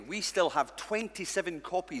we still have 27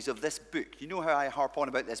 copies of this book. You know how I harp on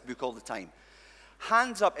about this book all the time.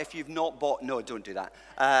 Hands up if you've not bought. No, don't do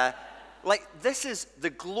that. This is The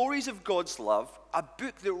Glories of God's Love, a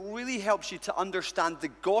book that really helps you to understand the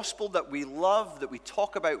gospel that we love, that we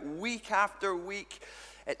talk about week after week.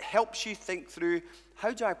 It helps you think through,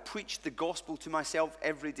 how do I preach the gospel to myself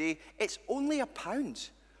every day? It's only £1.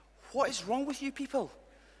 What is wrong with you people?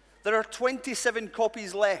 There are 27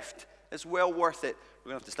 copies left. It's well worth it. We're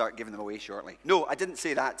going to have to start giving them away shortly. No, I didn't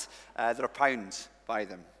say that. There are £. Buy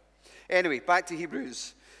them. Anyway, back to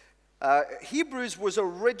Hebrews. Hebrews was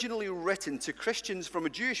originally written to Christians from a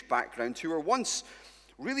Jewish background who were once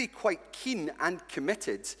really quite keen and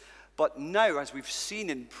committed, but now, as we've seen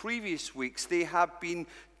in previous weeks, they have been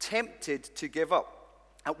tempted to give up.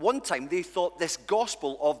 At one time, they thought this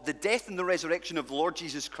gospel of the death and the resurrection of the Lord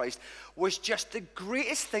Jesus Christ was just the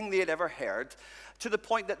greatest thing they had ever heard, to the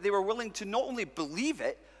point that they were willing to not only believe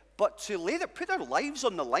it, but to put their lives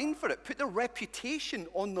on the line for it, put their reputation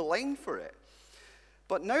on the line for it.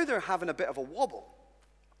 But now they're having a bit of a wobble.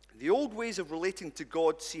 The old ways of relating to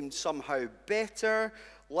God seemed somehow better.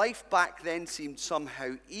 Life back then seemed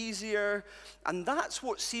somehow easier. And that's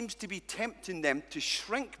what seems to be tempting them to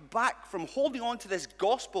shrink back from holding on to this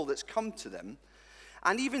gospel that's come to them,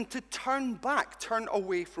 and even to turn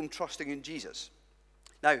away from trusting in Jesus.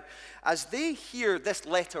 Now, as they hear this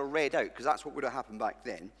letter read out, because that's what would have happened back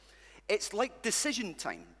then, it's like decision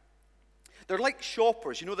time. They're like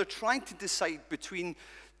shoppers, they're trying to decide between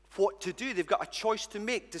what to do. They've got a choice to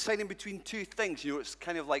make, deciding between two things. It's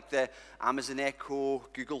kind of like the Amazon Echo,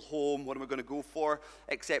 Google Home, what am I going to go for?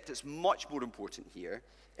 Except it's much more important here.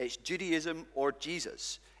 It's Judaism or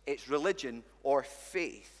Jesus. It's religion or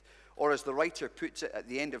faith. Or as the writer puts it at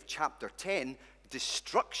the end of chapter 10,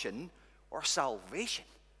 destruction or salvation.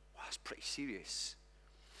 Well, that's pretty serious.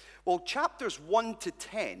 Well, chapters 1 to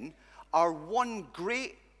 10 are one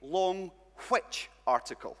great long which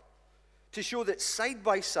article, to show that side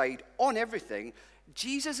by side on everything,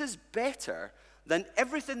 Jesus is better than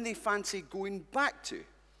everything they fancy going back to.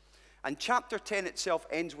 And chapter 10 itself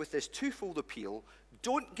ends with this twofold appeal.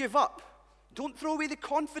 Don't give up. Don't throw away the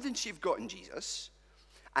confidence you've got in Jesus,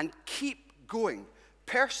 and keep going.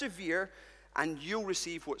 Persevere, and you'll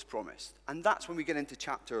receive what's promised. And that's when we get into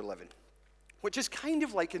chapter 11, which is kind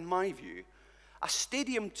of like, in my view, a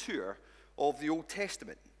stadium tour of the Old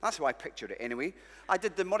Testament. That's how I pictured it anyway. I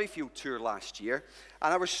did the Murrayfield tour last year,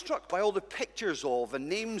 and I was struck by all the pictures of and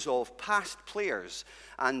names of past players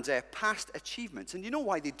and past achievements. And you know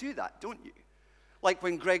why they do that, don't you? Like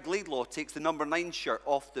when Greg Laidlaw takes the number 9 shirt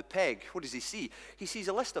off the peg, what does he see? He sees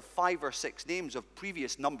a list of 5 or 6 names of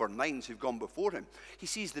previous number 9s who've gone before him. He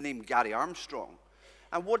sees the name Gary Armstrong.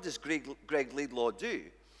 And what does Greg Laidlaw do?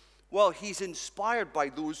 Well, he's inspired by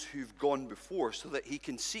those who've gone before, so that he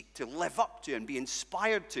can seek to live up to and be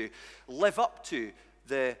inspired to live up to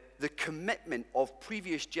the commitment of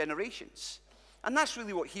previous generations. And that's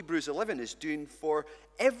really what Hebrews 11 is doing for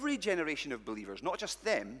every generation of believers, not just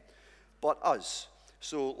them, but us.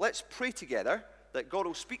 So let's pray together that God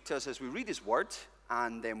will speak to us as we read his word,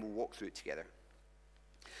 and then we'll walk through it together.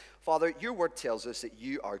 Father, your word tells us that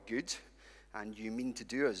you are good, and you mean to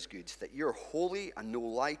do us good, that you're holy and no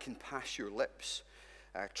lie can pass your lips.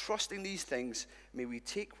 Trusting these things, may we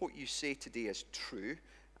take what you say today as true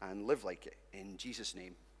and live like it. In Jesus'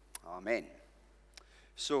 name, amen.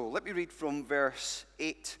 So let me read from verse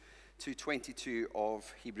 8 to 22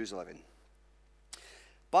 of Hebrews 11.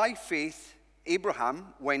 By faith, Abraham,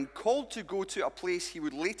 when called to go to a place he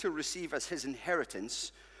would later receive as his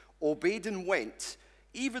inheritance, obeyed and went,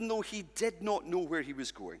 even though he did not know where he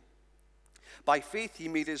was going. By faith, he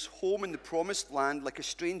made his home in the promised land like a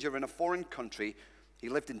stranger in a foreign country. He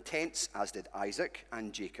lived in tents, as did Isaac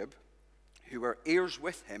and Jacob, who were heirs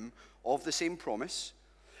with him of the same promise.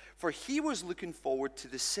 For he was looking forward to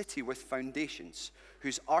the city with foundations,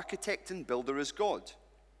 whose architect and builder is God.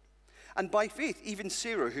 And by faith, even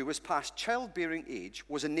Sarah, who was past childbearing age,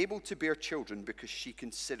 was enabled to bear children because she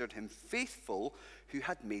considered him faithful who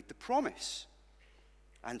had made the promise.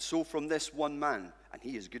 And so from this one man, and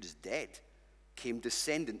he as good as dead, came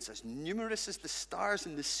descendants as numerous as the stars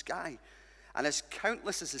in the sky and as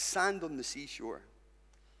countless as the sand on the seashore.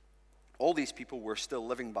 All these people were still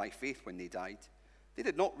living by faith when they died. They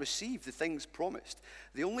did not receive the things promised.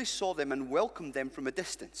 They only saw them and welcomed them from a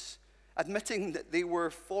distance, admitting that they were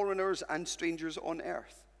foreigners and strangers on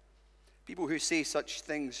earth. People who say such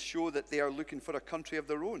things show that they are looking for a country of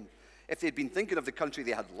their own. If they'd been thinking of the country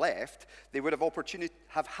they had left, they would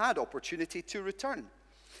have had opportunity to return.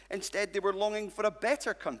 Instead, they were longing for a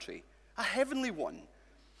better country, a heavenly one.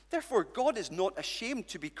 Therefore, God is not ashamed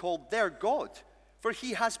to be called their God, for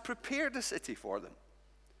he has prepared a city for them.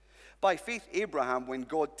 By faith, Abraham, when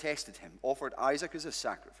God tested him, offered Isaac as a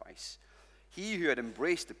sacrifice. He who had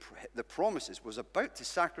embraced the promises was about to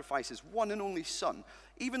sacrifice his one and only son,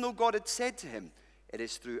 even though God had said to him, "It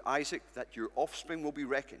is through Isaac that your offspring will be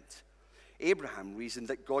reckoned." Abraham reasoned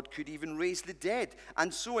that God could even raise the dead,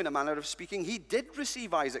 and so, in a manner of speaking, he did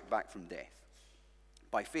receive Isaac back from death.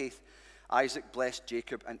 By faith, Isaac blessed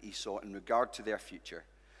Jacob and Esau in regard to their future.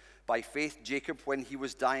 By faith, Jacob, when he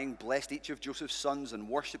was dying, blessed each of Joseph's sons and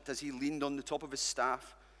worshipped as he leaned on the top of his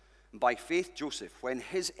staff. And by faith, Joseph, when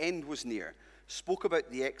his end was near, spoke about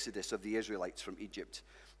the exodus of the Israelites from Egypt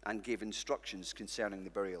and gave instructions concerning the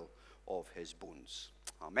burial of his bones.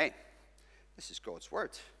 Amen. This is God's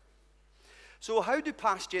word. So how do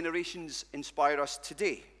past generations inspire us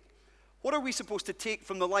today? What are we supposed to take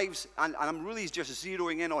from the lives, and I'm really just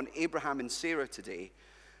zeroing in on Abraham and Sarah today.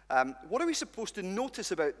 What are we supposed to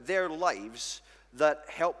notice about their lives that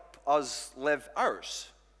help us live ours?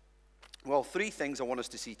 Well, three things I want us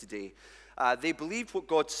to see today. They believed what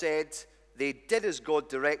God said, they did as God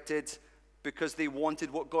directed, because they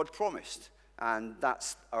wanted what God promised. And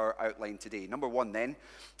that's our outline today. Number one then,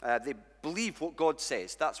 they believe what God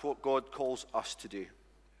says. That's what God calls us to do.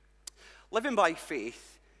 Living by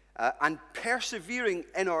faith and persevering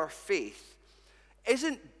in our faith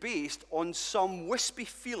isn't based on some wispy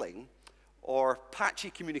feeling or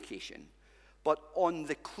patchy communication, but on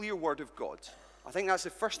the clear word of God. I think that's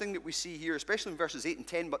the first thing that we see here, especially in verses 8 and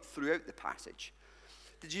 10, but throughout the passage.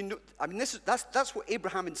 Did you know? I mean, that's what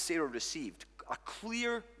Abraham and Sarah received, a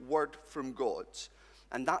clear word from God,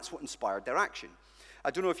 and that's what inspired their action.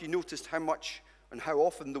 I don't know if you noticed how much and how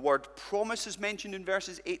often the word promise is mentioned in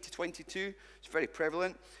verses 8 to 22. It's very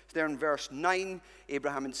prevalent. It's there in verse 9,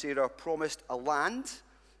 Abraham and Sarah promised a land,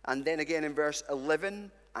 and then again in verse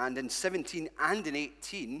 11, and in 17 and in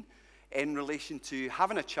 18, in relation to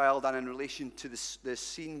having a child, and in relation to the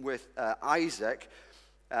scene with Isaac,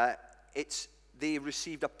 they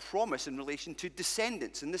received a promise in relation to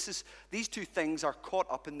descendants. And these two things are caught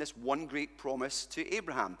up in this one great promise to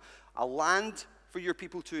Abraham. A land for your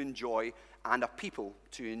people to enjoy, and a people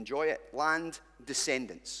to enjoy it. Land,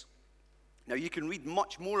 descendants. Now you can read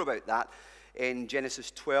much more about that in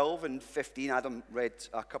Genesis 12 and 15. Adam read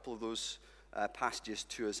a couple of those passages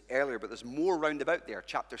to us earlier, but there's more round about there.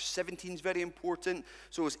 Chapter 17 is very important,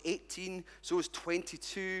 so is 18, so is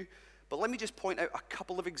 22. But let me just point out a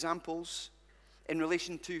couple of examples in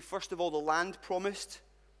relation to, first of all, the land promised.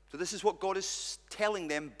 So this is what God is telling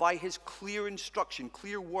them by his clear instruction,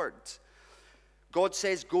 clear words. God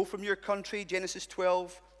says, go from your country, Genesis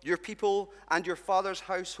 12, your people and your father's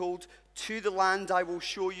household, to the land I will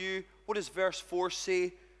show you. What does verse 4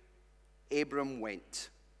 say? Abram went,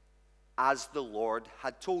 as the Lord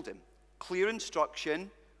had told him. Clear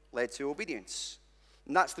instruction led to obedience.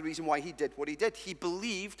 And that's the reason why he did what he did. He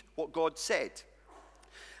believed what God said.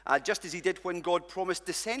 Just as he did when God promised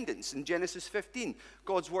descendants in Genesis 15.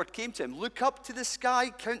 God's word came to him. Look up to the sky,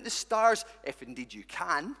 count the stars, if indeed you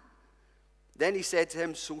can. Then he said to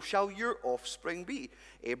him, so shall your offspring be.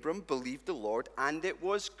 Abram believed the Lord, and it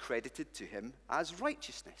was credited to him as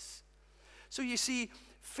righteousness. So you see,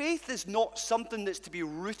 faith is not something that's to be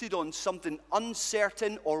rooted on something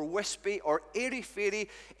uncertain or wispy or airy-fairy.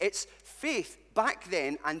 It's faith back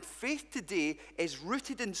then, and faith today is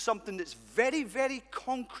rooted in something that's very, very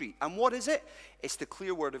concrete. And what is it? It's the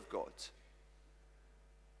clear word of God.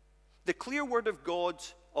 The clear word of God,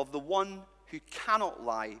 of the one who cannot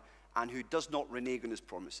lie and who does not renege on his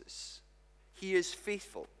promises. He is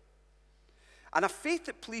faithful. And a faith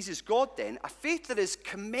that pleases God then, a faith that is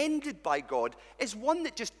commended by God, is one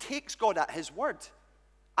that just takes God at his word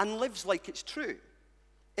and lives like it's true.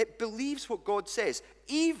 It believes what God says,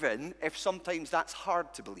 even if sometimes that's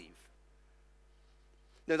hard to believe.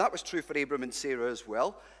 Now, that was true for Abram and Sarah as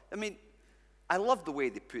well. I mean, I love the way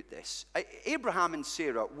they put this. Abraham and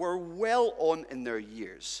Sarah were well on in their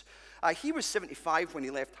years. He was 75 when he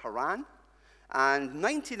left Haran, and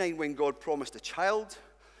 99 when God promised a child.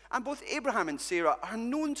 And both Abraham and Sarah are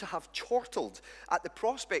known to have chortled at the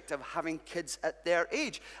prospect of having kids at their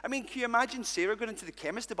age. I mean, can you imagine Sarah going into the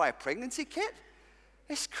chemist to buy a pregnancy kit?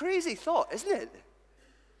 It's a crazy thought, isn't it?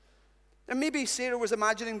 And maybe Sarah was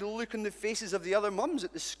imagining the look on the faces of the other mums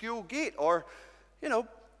at the school gate, or,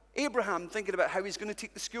 Abraham thinking about how he's going to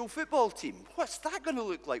take the school football team. What's that going to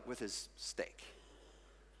look like with his stick?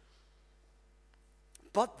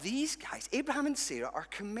 But these guys, Abraham and Sarah, are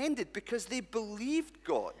commended because they believed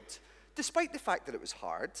God, despite the fact that it was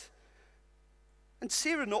hard. And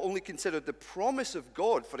Sarah not only considered the promise of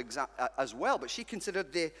God as well, but she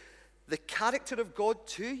considered the character of God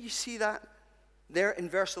too. You see that There in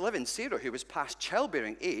verse 11, Sarah, who was past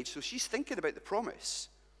childbearing age, so she's thinking about the promise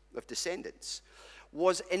of descendants,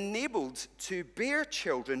 was enabled to bear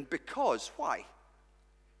children because, why?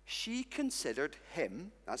 She considered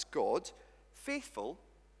him, that's God, faithful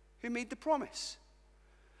who made the promise.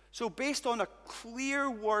 So based on a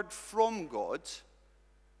clear word from God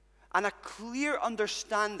and a clear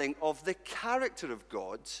understanding of the character of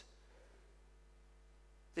God,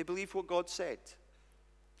 they believed what God said.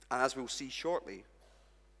 And as we'll see shortly,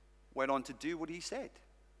 went on to do what he said.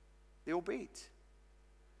 They obeyed.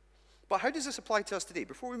 But how does this apply to us today?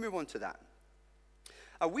 Before we move on to that,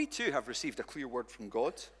 we too have received a clear word from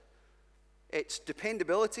God. Its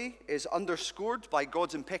dependability is underscored by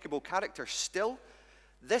God's impeccable character still.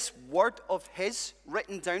 This word of his,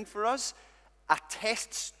 written down for us,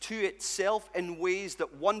 attests to itself in ways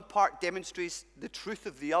that one part demonstrates the truth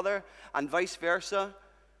of the other, and vice versa.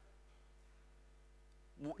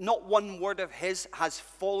 Not one word of his has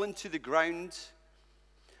fallen to the ground.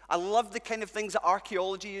 I love the kind of things that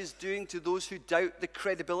archaeology is doing to those who doubt the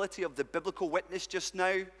credibility of the biblical witness just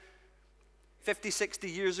now. 50, 60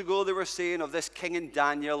 years ago, they were saying of this king in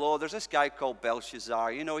Daniel, oh, there's this guy called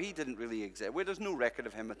Belshazzar. You know, he didn't really exist. Well, there's no record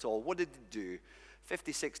of him at all. What did he do?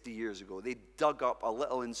 50, 60 years ago, they dug up a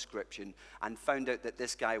little inscription and found out that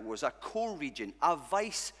this guy was a co-regent, a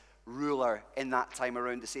vice ruler in that time,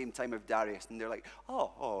 around the same time of Darius. And they're like,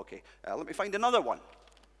 okay, let me find another one.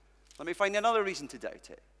 Let me find another reason to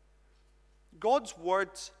doubt it. God's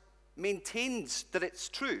word maintains that it's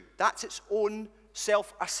true. That's its own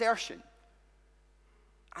self-assertion.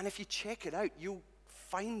 And if you check it out, you'll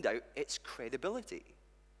find out its credibility.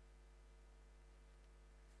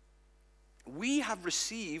 We have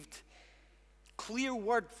received clear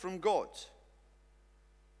word from God.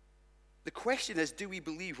 The question is, do we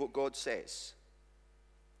believe what God says?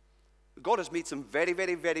 God has made some very,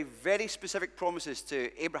 very, very, very specific promises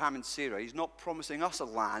to Abraham and Sarah. He's not promising us a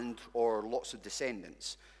land or lots of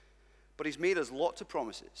descendants, but he's made us lots of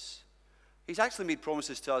promises. He's actually made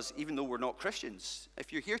promises to us even though we're not Christians.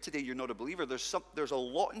 If you're here today, you're not a believer, there's a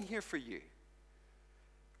lot in here for you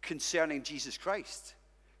concerning Jesus Christ,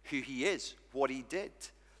 who he is, what he did.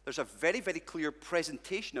 There's a very, very clear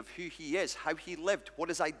presentation of who he is, how he lived, what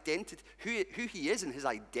his identity, who he is and his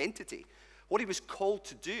identity, what he was called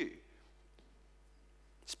to do.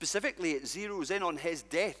 Specifically, it zeroes in on his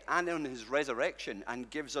death and on his resurrection and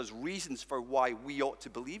gives us reasons for why we ought to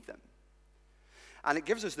believe them. And it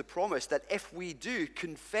gives us the promise that if we do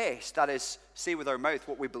confess, that is, say with our mouth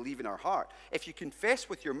what we believe in our heart, if you confess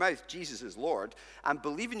with your mouth Jesus is Lord and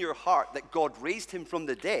believe in your heart that God raised him from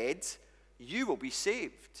the dead, you will be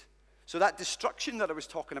saved. So that destruction that I was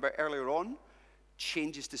talking about earlier on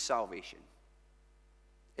changes to salvation.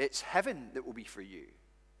 It's heaven that will be for you.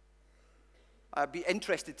 I'd be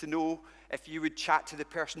interested to know if you would chat to the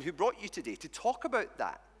person who brought you today to talk about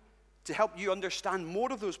that, to help you understand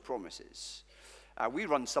more of those promises. We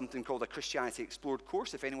run something called a Christianity Explored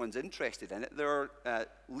course, if anyone's interested in it. There are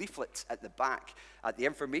leaflets at the back, at the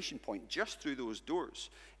information point, just through those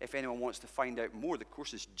doors. If anyone wants to find out more, the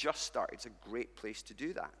course has just started. It's a great place to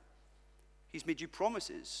do that. He's made you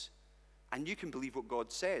promises, and you can believe what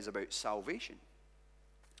God says about salvation.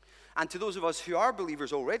 And to those of us who are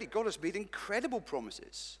believers already, God has made incredible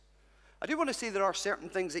promises. I do want to say there are certain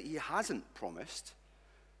things that he hasn't promised.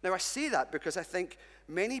 Now, I say that because I think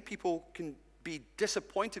many people can be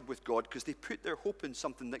disappointed with God because they put their hope in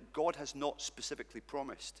something that God has not specifically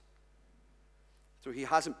promised. So he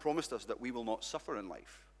hasn't promised us that we will not suffer in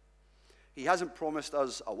life. He hasn't promised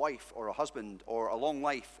us a wife or a husband or a long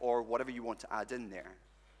life or whatever you want to add in there.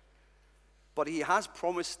 But he has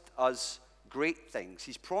promised us great things.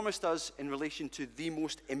 He's promised us in relation to the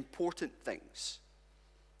most important things.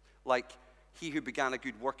 Like, he who began a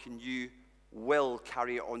good work in you will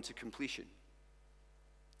carry it on to completion.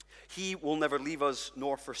 He will never leave us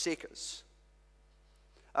nor forsake us.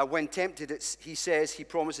 When tempted, he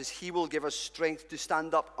promises he will give us strength to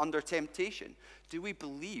stand up under temptation. Do we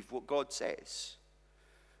believe what God says?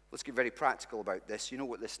 Let's get very practical about this. You know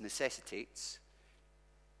what this necessitates.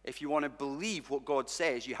 If you want to believe what God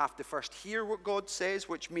says, you have to first hear what God says,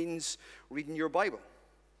 which means reading your Bible,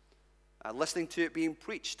 listening to it being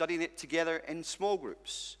preached, studying it together in small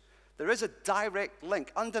groups. There is a direct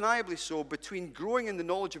link, undeniably so, between growing in the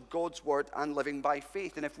knowledge of God's word and living by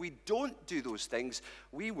faith. And if we don't do those things,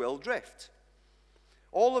 we will drift.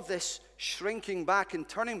 All of this shrinking back and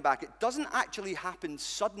turning back, it doesn't actually happen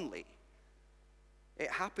suddenly. It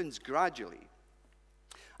happens gradually.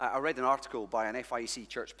 I read an article by an FIC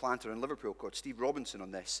church planter in Liverpool called Steve Robinson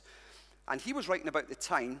on this. And he was writing about the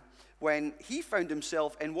time when he found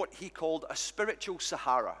himself in what he called a spiritual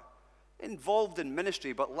Sahara. involved in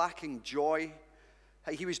ministry but lacking joy.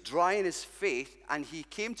 He was dry in his faith, and he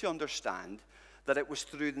came to understand that it was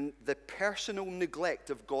through the personal neglect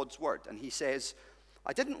of God's word. And he says,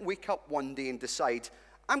 I didn't wake up one day and decide,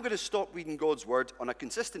 I'm going to stop reading God's word on a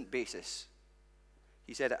consistent basis.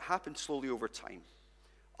 He said it happened slowly over time.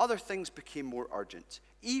 Other things became more urgent,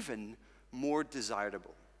 even more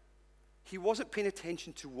desirable. He wasn't paying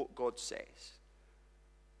attention to what God says.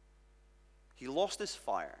 He lost his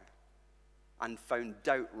fire and found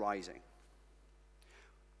doubt rising.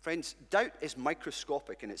 Friends, doubt is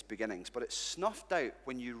microscopic in its beginnings, but it's snuffed out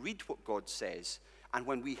when you read what God says and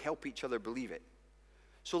when we help each other believe it.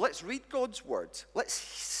 So let's read God's word.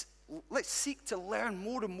 Let's seek to learn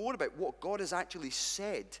more and more about what God has actually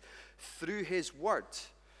said through his word.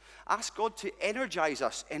 Ask God to energize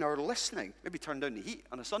us in our listening. Maybe turn down the heat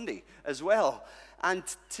on a Sunday as well. And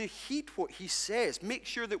to heed what he says. Make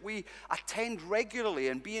sure that we attend regularly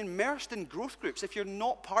and be immersed in growth groups. If you're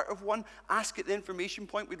not part of one, ask at the information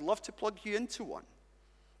point. We'd love to plug you into one.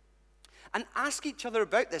 And ask each other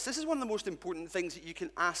about this. This is one of the most important things that you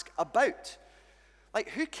can ask about. Like,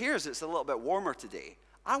 who cares it's a little bit warmer today?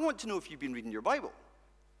 I want to know if you've been reading your Bible.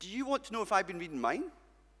 Do you want to know if I've been reading mine?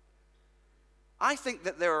 I think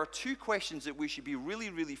that there are two questions that we should be really,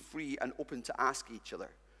 really free and open to ask each other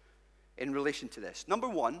in relation to this. Number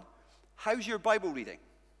one, how's your Bible reading?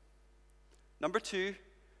 Number two,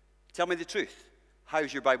 tell me the truth.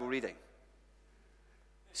 How's your Bible reading?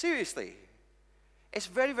 Seriously. It's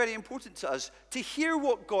very, very important to us to hear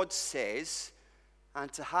what God says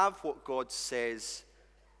and to have what God says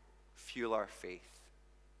fuel our faith.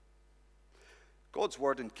 God's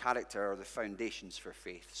word and character are the foundations for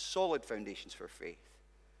faith, solid foundations for faith.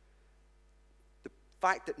 The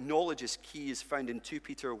fact that knowledge is key is found in 2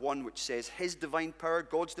 Peter 1, which says, his divine power,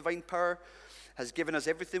 God's divine power, has given us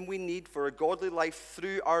everything we need for a godly life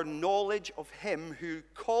through our knowledge of him who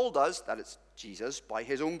called us, that is Jesus, by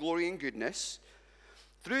his own glory and goodness.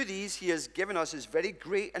 Through these, he has given us his very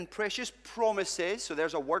great and precious promises, so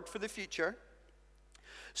there's a word for the future,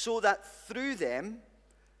 so that through them,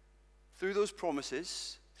 through those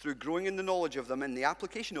promises, through growing in the knowledge of them and the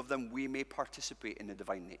application of them, we may participate in the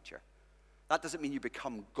divine nature. That doesn't mean you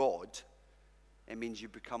become God. It means you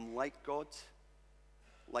become like God,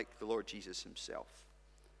 like the Lord Jesus himself.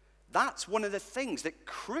 That's one of the things that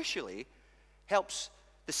crucially helps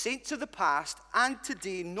the saints of the past and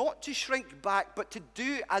today not to shrink back, but to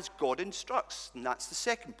do as God instructs. And that's the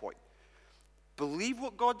second point. Believe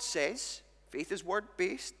what God says. Faith is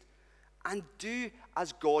word-based. And do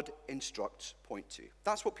as God instructs, point 2.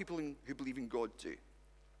 That's what people who believe in God do.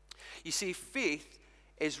 You see, faith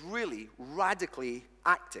is really radically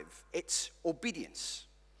active. It's obedience.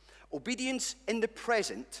 Obedience in the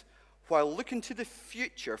present while looking to the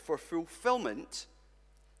future for fulfillment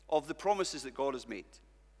of the promises that God has made.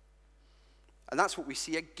 And that's what we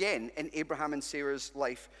see again in Abraham and Sarah's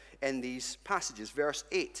life in these passages. Verse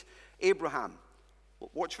 8, Abraham,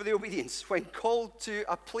 watch for the obedience, when called to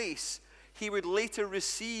a place he would later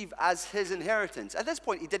receive as his inheritance. At this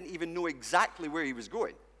point, he didn't even know exactly where he was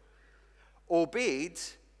going. Obeyed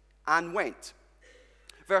and went.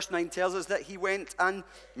 Verse 9 tells us that he went and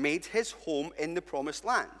made his home in the promised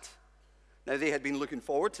land. Now, they had been looking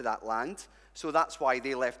forward to that land, so that's why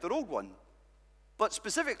they left their old one. But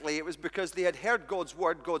specifically, it was because they had heard God's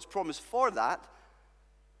word, God's promise for that.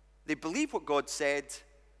 They believed what God said,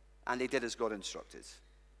 and they did as God instructed.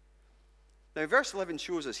 Now, verse 11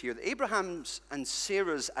 shows us here that Abraham's and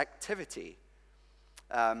Sarah's activity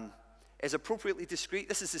is appropriately discrete.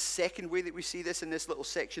 This is the second way that we see this in this little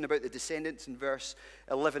section about the descendants in verse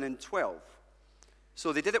 11 and 12.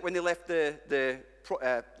 So they did it when they left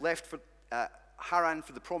Haran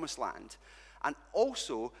for the promised land. And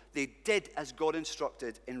also, they did as God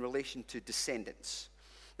instructed in relation to descendants.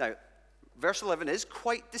 Now, verse 11 is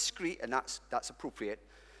quite discreet, and that's appropriate.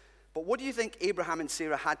 But what do you think Abraham and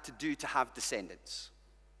Sarah had to do to have descendants?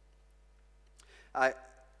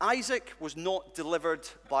 Isaac was not delivered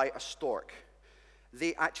by a stork.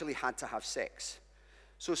 They actually had to have sex.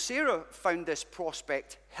 So Sarah found this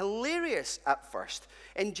prospect hilarious at first.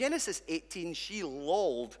 In Genesis 18, she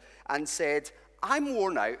lolled and said, I'm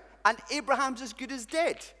worn out, and Abraham's as good as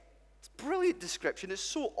dead. It's a brilliant description. It's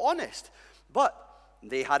so honest. But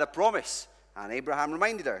they had a promise, and Abraham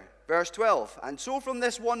reminded her. Verse 12, and so from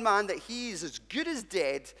this one man that he is as good as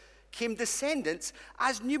dead came descendants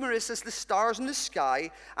as numerous as the stars in the sky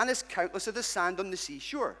and as countless as the sand on the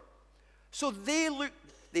seashore. So they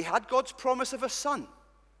had God's promise of a son.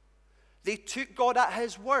 They took God at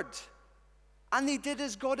his word. And they did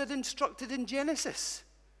as God had instructed in Genesis.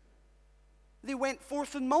 They went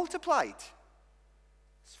forth and multiplied.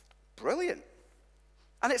 It's brilliant.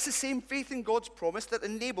 And it's the same faith in God's promise that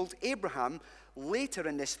enabled Abraham later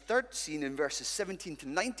in this third scene in verses 17 to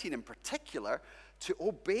 19 in particular to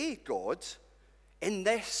obey God in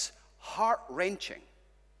this heart-wrenching,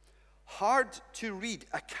 hard-to-read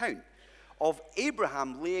account of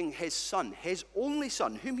Abraham laying his son, his only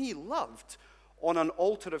son, whom he loved, on an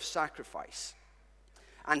altar of sacrifice.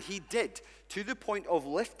 And he did, to the point of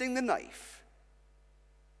lifting the knife.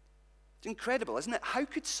 It's incredible, isn't it? How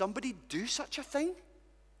could somebody do such a thing?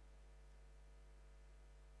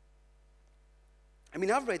 I mean,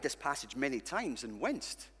 I've read this passage many times and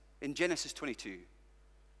winced in Genesis 22.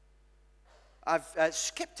 I've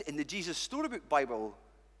skipped it in the Jesus Storybook Bible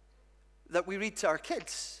that we read to our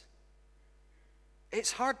kids.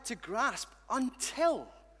 It's hard to grasp until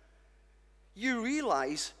you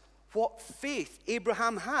realize what faith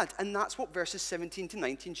Abraham had. And that's what verses 17 to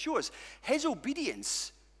 19 shows. His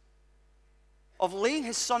obedience of laying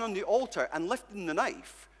his son on the altar and lifting the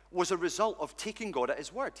knife was a result of taking God at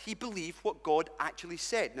his word. He believed what God actually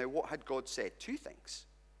said. Now, what had God said? Two things.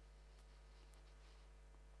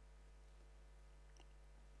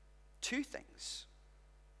 Two things.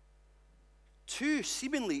 Two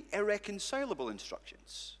seemingly irreconcilable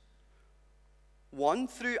instructions. One,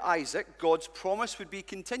 through Isaac, God's promise would be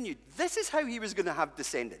continued. This is how he was going to have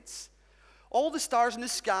descendants. All the stars in the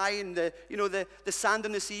sky and the sand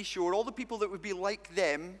on the seashore, all the people that would be like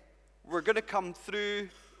them were going to come through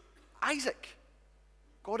Isaac.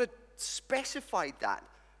 God had specified that.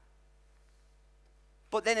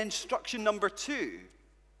 But then instruction number 2,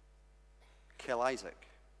 kill Isaac.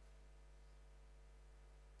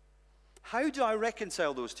 How do I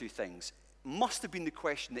reconcile those two things? Must have been the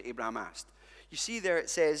question that Abraham asked. You see there it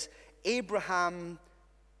says, Abraham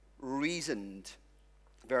reasoned,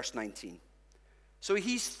 verse 19. So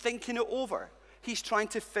he's thinking it over. He's trying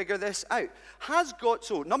to figure this out.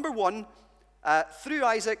 So number 1, through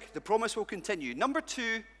Isaac, the promise will continue. Number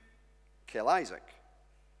 2, kill Isaac.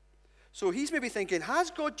 So he's maybe thinking,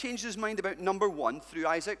 has God changed his mind about number 1, through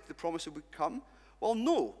Isaac, the promise will come? Well,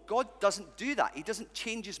 no, God doesn't do that. He doesn't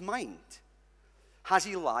change his mind. Has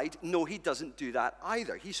he lied? No, he doesn't do that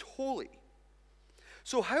either. He's holy.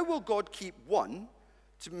 So how will God keep 1,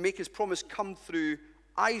 to make his promise come through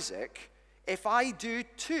Isaac, if I do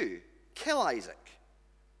 2, kill Isaac?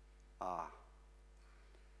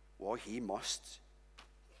 Well, he must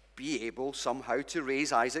be able somehow to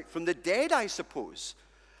raise Isaac from the dead, I suppose.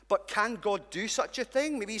 But can God do such a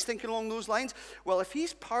thing? Maybe he's thinking along those lines. Well, if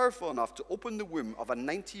he's powerful enough to open the womb of a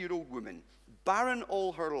 90-year-old woman, barren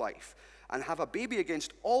all her life, and have a baby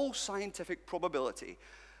against all scientific probability,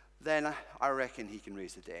 then I reckon he can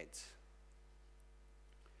raise the dead.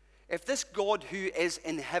 If this God who is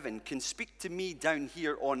in heaven can speak to me down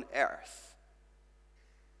here on earth,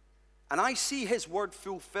 and I see his word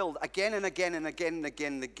fulfilled again and again and again and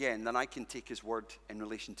again and again, then I can take his word in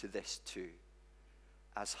relation to this too.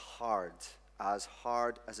 As hard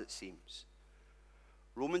as it seems.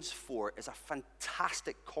 Romans 4 is a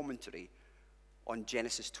fantastic commentary on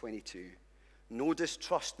Genesis 22. No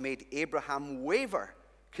distrust made Abraham waver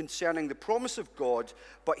concerning the promise of God,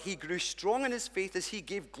 but he grew strong in his faith as he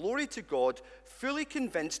gave glory to God, fully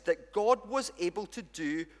convinced that God was able to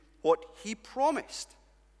do what he promised.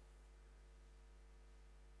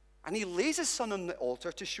 And he lays his son on the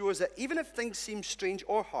altar to show us that even if things seem strange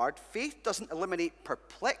or hard, faith doesn't eliminate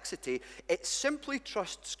perplexity. It simply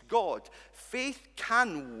trusts God. Faith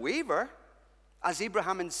can waver, as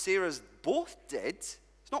Abraham and Sarah's both did.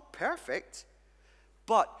 It's not perfect,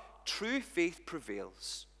 but true faith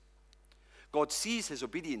prevails. God sees his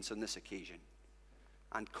obedience on this occasion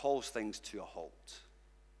and calls things to a halt,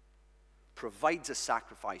 provides a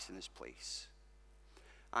sacrifice in his place,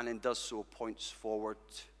 and in does so points forward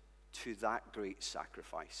to that great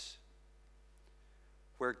sacrifice,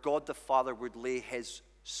 where God the Father would lay his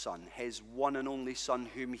son, his one and only son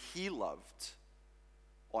whom he loved,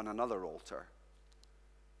 on another altar,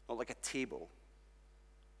 not like a table,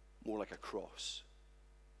 more like a cross.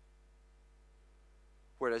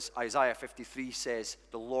 Whereas Isaiah 53 says,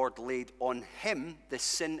 the Lord laid on him the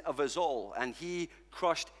sin of us all, and he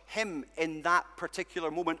crushed him in that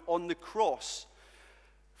particular moment on the cross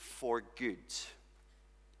for good,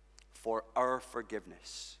 for our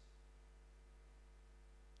forgiveness,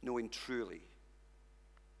 knowing truly,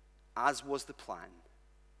 as was the plan,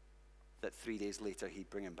 that 3 days later he'd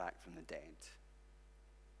bring him back from the dead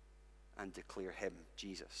and declare him,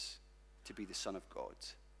 Jesus, to be the Son of God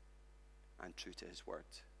and true to his word.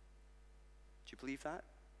 Do you believe that?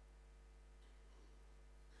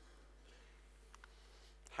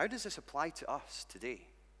 How does this apply to us today?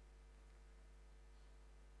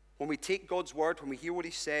 when we take God's word, when we hear what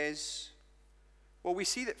he says, well, we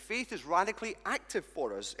see that faith is radically active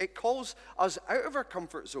for us. It calls us out of our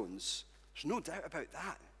comfort zones. There's no doubt about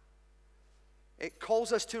that. It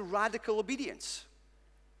calls us to radical obedience.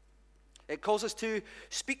 It calls us to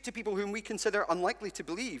speak to people whom we consider unlikely to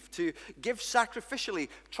believe, to give sacrificially,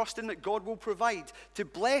 trusting that God will provide, to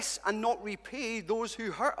bless and not repay those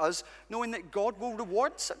who hurt us, knowing that God will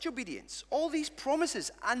reward such obedience. All these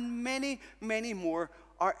promises and many, many more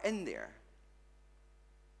are in there.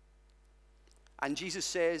 And Jesus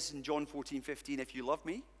says in John 14:15, if you love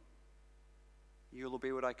me, you'll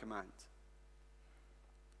obey what I command.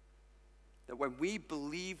 That when we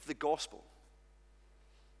believe the gospel,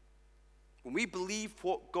 when we believe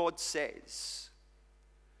what God says,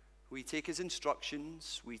 we take his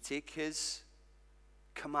instructions, we take his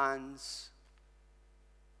commands,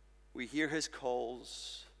 we hear his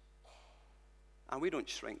calls, and we don't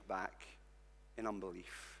shrink back in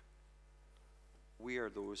unbelief. We are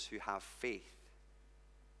those who have faith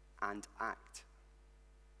and act.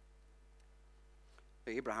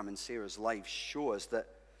 Abraham and Sarah's lives show us that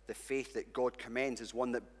the faith that God commends is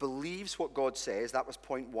one that believes what God says. That was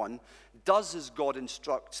point one. Does as God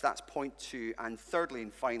instructs. That's point two. And thirdly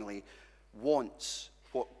and finally, wants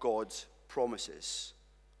what God promises.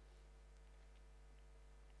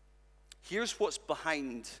 Here's what's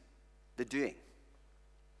behind the doing.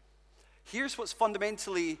 Here's what's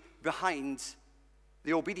fundamentally behind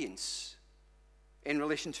the obedience in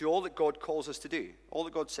relation to all that God calls us to do, all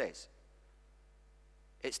that God says.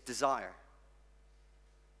 It's desire.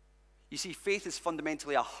 You see, faith is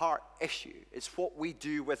fundamentally a heart issue. It's what we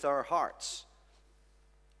do with our hearts.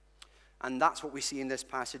 And that's what we see in this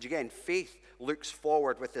passage again. Faith looks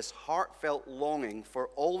forward with this heartfelt longing for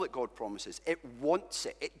all that God promises. It wants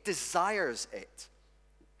it. It desires it.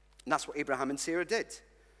 And that's what Abraham and Sarah did.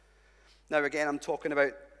 Now, again, I'm talking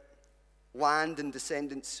about land and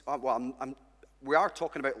descendants. We are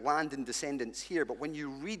talking about land and descendants here, but when you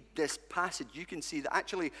read this passage, you can see that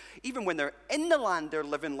actually, even when they're in the land, they're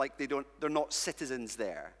living like they're not citizens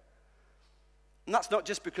there. And that's not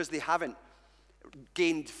just because they haven't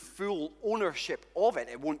gained full ownership of it.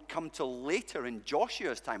 It won't come till later in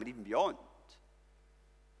Joshua's time and even beyond.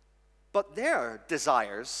 But their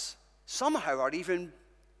desires somehow are even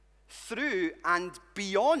through and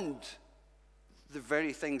beyond the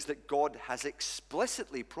very things that God has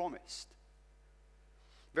explicitly promised.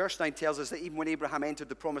 Verse 9 tells us that even when Abraham entered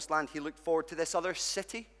the promised land, he looked forward to this other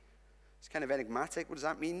city. It's kind of enigmatic. What does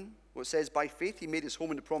that mean? Well, it says, by faith he made his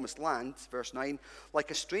home in the promised land, verse 9. Like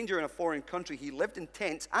a stranger in a foreign country, he lived in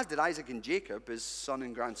tents, as did Isaac and Jacob, his son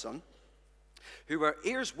and grandson, who were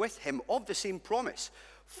heirs with him of the same promise.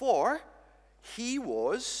 For he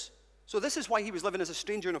was, so this is why he was living as a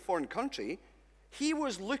stranger in a foreign country. He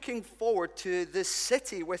was looking forward to this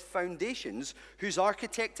city with foundations, whose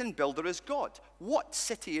architect and builder is God. What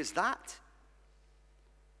city is that?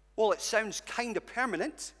 Well, it sounds kind of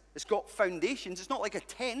permanent. It's got foundations. It's not like a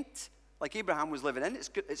tent like Abraham was living in.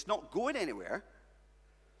 It's not going anywhere.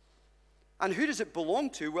 And who does it belong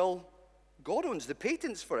to? Well, God owns the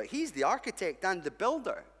patents for it. He's the architect and the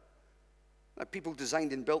builder. People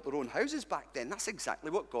designed and built their own houses back then. That's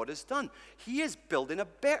exactly what God has done. He is building a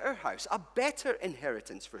better house, a better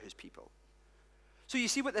inheritance for his people. So you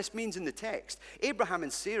see what this means in the text. Abraham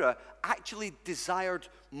and Sarah actually desired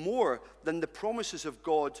more than the promises of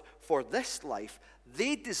God for this life.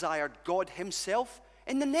 They desired God himself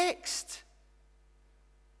in the next.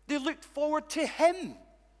 They looked forward to him.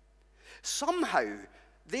 Somehow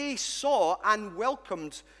they saw and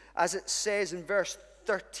welcomed, as it says in verse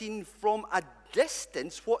 13, from a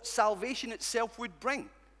distance what salvation itself would bring.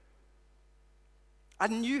 A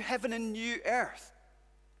new heaven and new earth,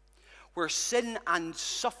 where sin and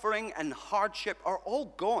suffering and hardship are all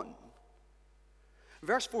gone.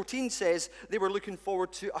 Verse 14 says they were looking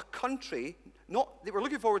forward to a country, not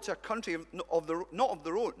of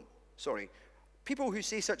their own. People who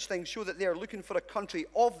say such things show that they are looking for a country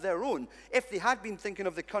of their own. If they had been thinking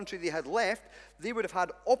of the country they had left, they would have had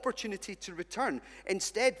opportunity to return.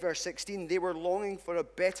 Instead, verse 16, they were longing for a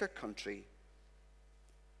better country,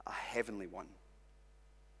 a heavenly one.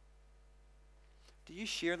 Do you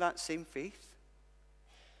share that same faith?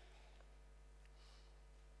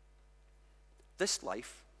 This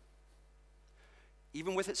life,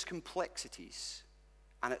 even with its complexities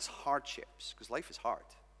and its hardships, because life is hard,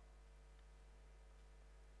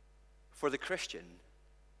 for the Christian,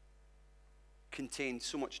 contains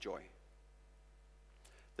so much joy.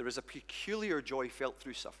 There is a peculiar joy felt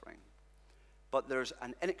through suffering, but there's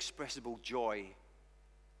an inexpressible joy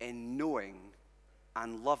in knowing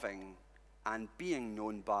and loving and being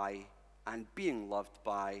known by and being loved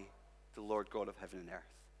by the Lord God of heaven and earth.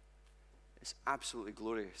 It's absolutely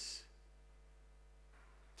glorious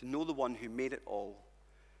to know the one who made it all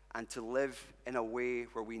and to live in a way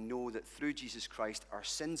where we know that through Jesus Christ our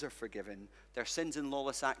sins are forgiven. Their sins and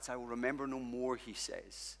lawless acts I will remember no more, he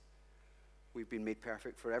says. We've been made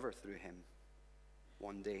perfect forever through him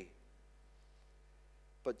one day.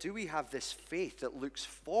 But do we have this faith that looks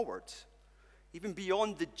forward, even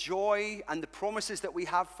beyond the joy and the promises that we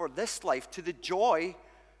have for this life, to the joy,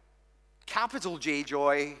 capital J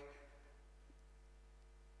joy,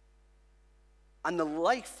 and the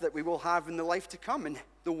life that we will have in the life to come, in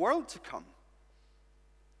the world to come?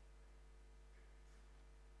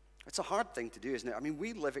 It's a hard thing to do, isn't it? I mean,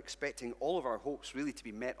 we live expecting all of our hopes really to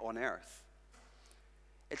be met on earth.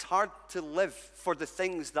 It's hard to live for the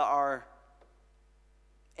things that are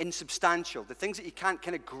insubstantial, the things that you can't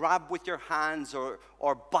kind of grab with your hands or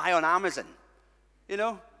buy on Amazon, you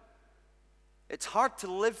know? It's hard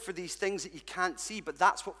to live for these things that you can't see, but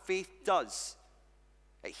that's what faith does.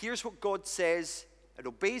 It hears what God says, it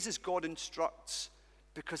obeys as God instructs,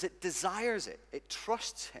 because it desires it, it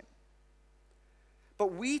trusts him.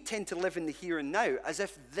 But we tend to live in the here and now as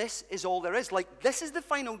if this is all there is, like this is the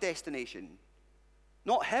final destination,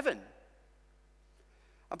 not heaven.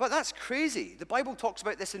 But that's crazy. The Bible talks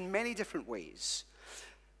about this in many different ways.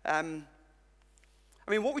 I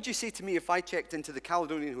mean, what would you say to me if I checked into the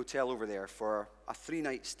Caledonian Hotel over there for a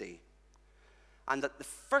 3-night stay, and that the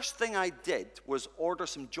first thing I did was order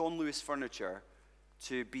some John Lewis furniture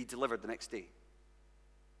to be delivered the next day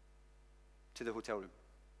to the hotel room?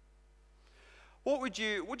 What do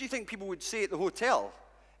you think people would say at the hotel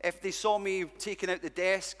if they saw me taking out the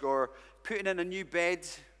desk or putting in a new bed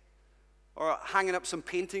or hanging up some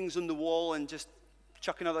paintings on the wall and just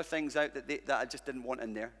chucking other things out that I just didn't want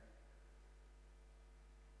in there?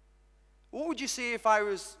 What would you say if I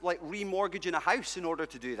was like remortgaging a house in order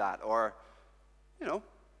to do that, or, you know,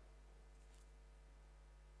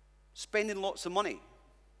 spending lots of money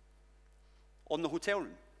on the hotel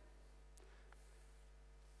room?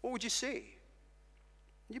 What would you say?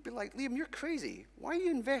 You'd be like, Liam, you're crazy. Why are you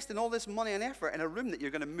investing all this money and effort in a room that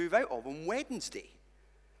you're going to move out of on Wednesday?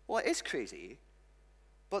 Well, it is crazy,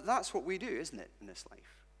 but that's what we do, isn't it, in this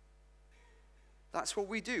life? That's what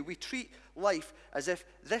we do. We treat life as if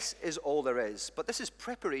this is all there is, but this is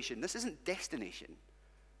preparation. This isn't destination.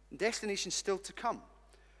 Destination's still to come.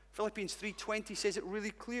 Philippians 3:20 says it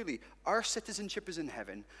really clearly. Our citizenship is in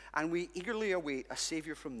heaven, and we eagerly await a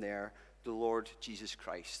Savior from there, the Lord Jesus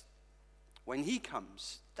Christ. When he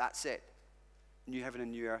comes, that's it. New heaven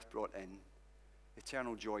and new earth brought in.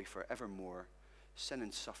 Eternal joy forevermore. Sin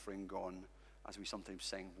and suffering gone. As we sometimes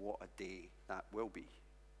sing, what a day that will be.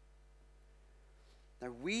 Now,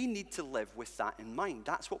 we need to live with that in mind.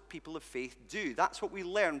 That's what people of faith do. That's what we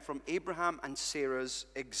learn from Abraham and Sarah's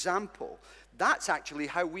example. That's actually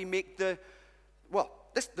how we make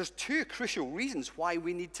there's 2 crucial reasons why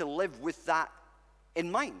we need to live with that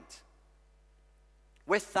in mind.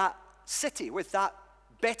 With that city, with that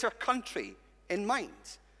better country in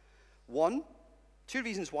mind. 2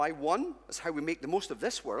 reasons why. 1 is how we make the most of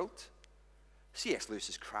this world. C.S. Lewis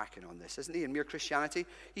is cracking on this, isn't he, in Mere Christianity?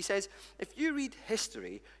 He says, if you read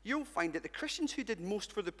history, you'll find that the Christians who did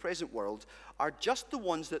most for the present world are just the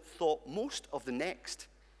ones that thought most of the next.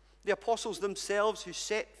 The apostles themselves who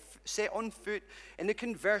set on foot in the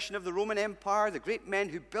conversion of the Roman Empire, the great men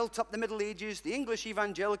who built up the Middle Ages, the English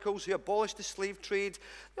evangelicals who abolished the slave trade,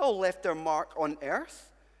 they all left their mark on earth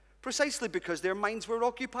precisely because their minds were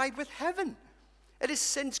occupied with heaven. It is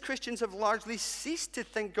since Christians have largely ceased to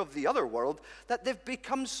think of the other world that they've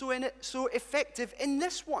become so effective in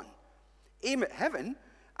this one. Aim at heaven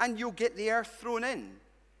and you'll get the earth thrown in.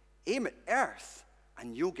 Aim at earth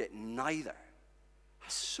and you'll get neither.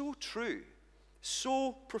 That's so true,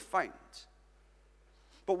 so profound.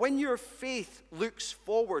 But when your faith looks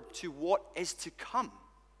forward to what is to come,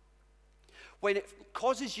 when it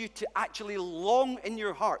causes you to actually long in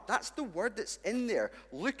your heart, that's the word that's in there,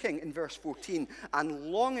 looking in verse 14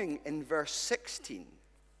 and longing in verse 16,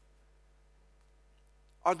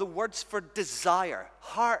 are the words for desire,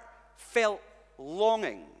 heartfelt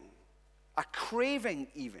longing, a craving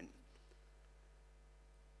even.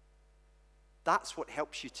 That's what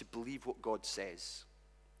helps you to believe what God says,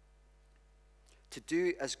 to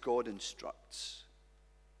do as God instructs.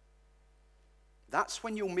 That's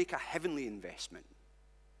when you'll make a heavenly investment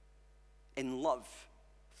in love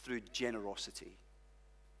through generosity.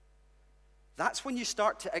 That's when you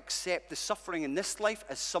start to accept the suffering in this life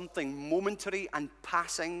as something momentary and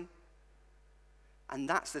passing. And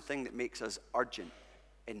that's the thing that makes us urgent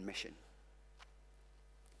in mission.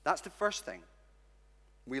 That's the first thing.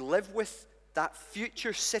 We live with that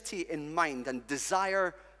future city in mind and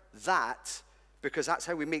desire that because that's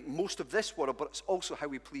how we make most of this world, but it's also how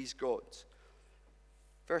we please God.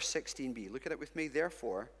 Verse 16b, look at it with me.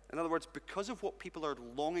 Therefore, in other words, because of what people are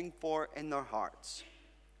longing for in their hearts,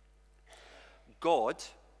 God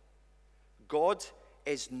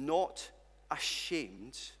is not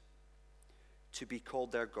ashamed to be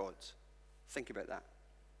called their God. Think about that.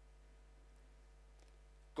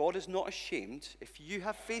 God is not ashamed, if you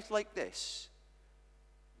have faith like this,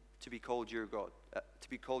 to be called your God.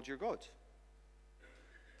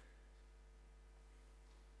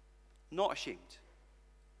 Not ashamed.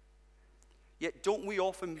 Yet don't we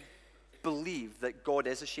often believe that God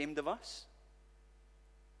is ashamed of us?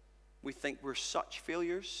 We think we're such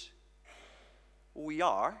failures. We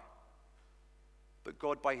are, but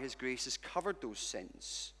God by his grace has covered those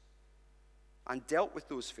sins and dealt with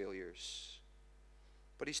those failures.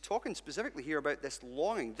 But he's talking specifically here about this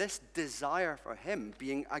longing, this desire for him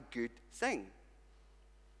being a good thing.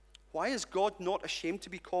 Why is God not ashamed to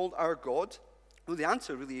be called our God? Well, the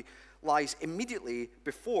answer really lies immediately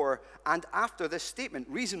before and after this statement.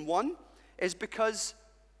 Reason one is because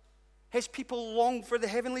his people long for the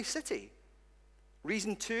heavenly city.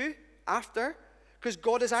 Reason two, after, because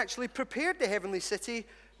God has actually prepared the heavenly city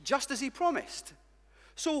just as he promised.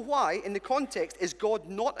 So why, in the context, is God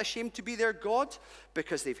not ashamed to be their God?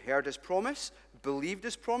 Because they've heard his promise, believed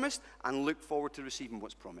his promise, and look forward to receiving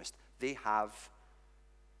what's promised. They have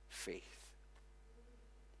faith.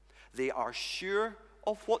 They are sure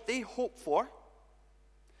of what they hope for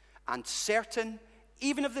and certain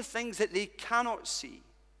even of the things that they cannot see.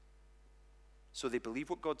 So they believe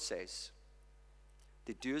what God says.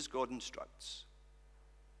 They do as God instructs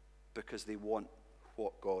because they want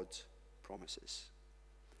what God promises.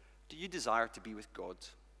 Do you desire to be with God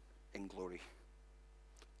in glory?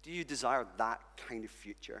 Do you desire that kind of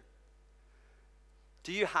future?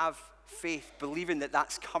 Do you have faith believing that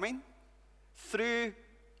that's coming through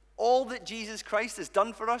all that Jesus Christ has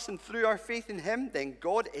done for us and through our faith in him? Then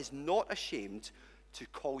God is not ashamed to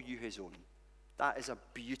call you his own. That is a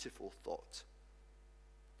beautiful thought.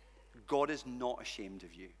 God is not ashamed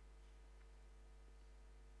of you.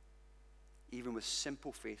 Even with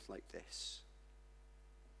simple faith like this.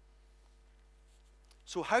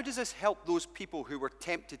 So how does this help those people who were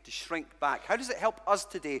tempted to shrink back? How does it help us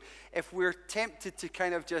today if we're tempted to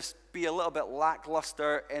kind of just be a little bit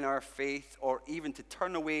lackluster in our faith or even to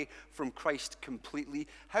turn away from Christ completely?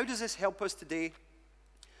 How does this help us today?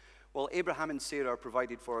 Well, Abraham and Sarah are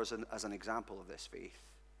provided for us as an example of this faith.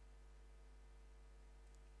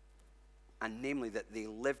 And namely that they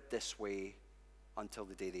lived this way until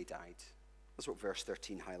the day they died. That's what verse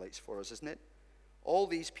 13 highlights for us, isn't it? All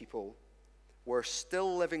these people were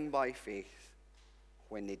still living by faith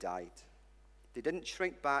when they died. They didn't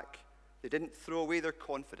shrink back. They didn't throw away their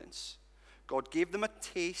confidence. God gave them a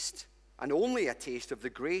taste, and only a taste, of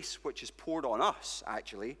the grace which is poured on us,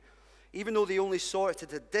 actually. Even though they only saw it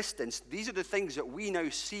at a distance, these are the things that we now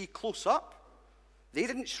see close up. They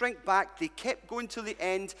didn't shrink back. They kept going to the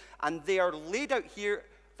end, and they are laid out here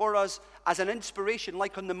for us as an inspiration,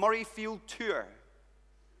 like on the Murrayfield tour.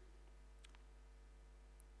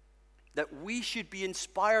 That we should be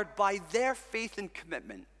inspired by their faith and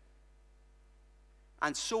commitment.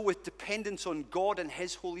 And so with dependence on God and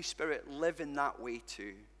his Holy Spirit, live in that way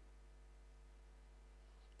too.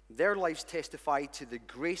 Their lives testify to the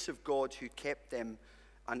grace of God who kept them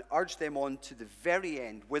and urged them on to the very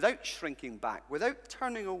end without shrinking back, without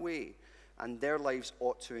turning away. And their lives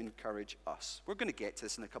ought to encourage us. We're going to get to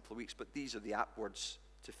this in a couple of weeks, but these are the apt words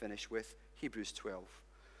to finish with. Hebrews 12.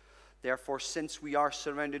 Therefore, since we are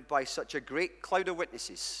surrounded by such a great cloud of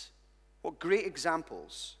witnesses, what great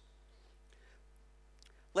examples,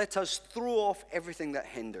 let us throw off everything that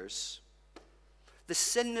hinders, the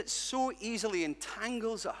sin that so easily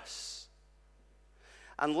entangles us,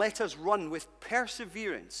 and let us run with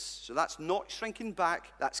perseverance. So that's not shrinking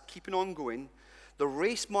back, that's keeping on going. The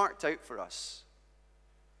race marked out for us,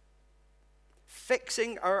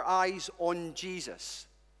 fixing our eyes on Jesus,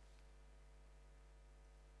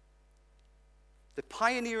 the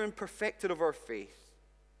pioneer and perfecter of our faith,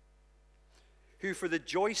 who for the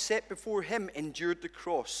joy set before him endured the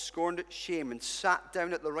cross, scorned its shame, and sat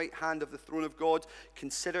down at the right hand of the throne of God.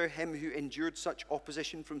 Consider him who endured such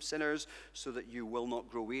opposition from sinners, so that you will not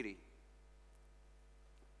grow weary,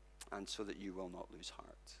 and so that you will not lose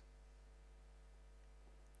heart.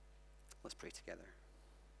 Let's pray together.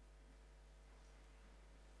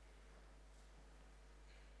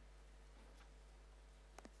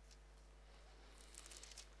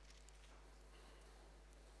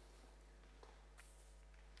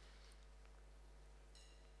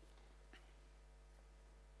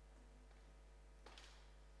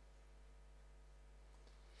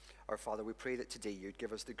 Our Father, we pray that today you'd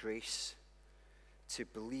give us the grace to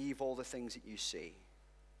believe all the things that you say.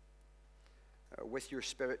 With your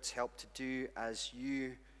Spirit's help to do as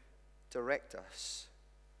you direct us,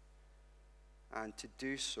 and to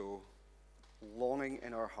do so longing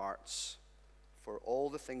in our hearts for all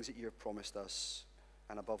the things that you have promised us,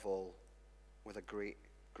 and above all, with a great,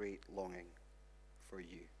 great longing for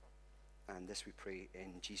you. And this we pray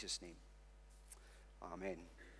in Jesus' name. Amen.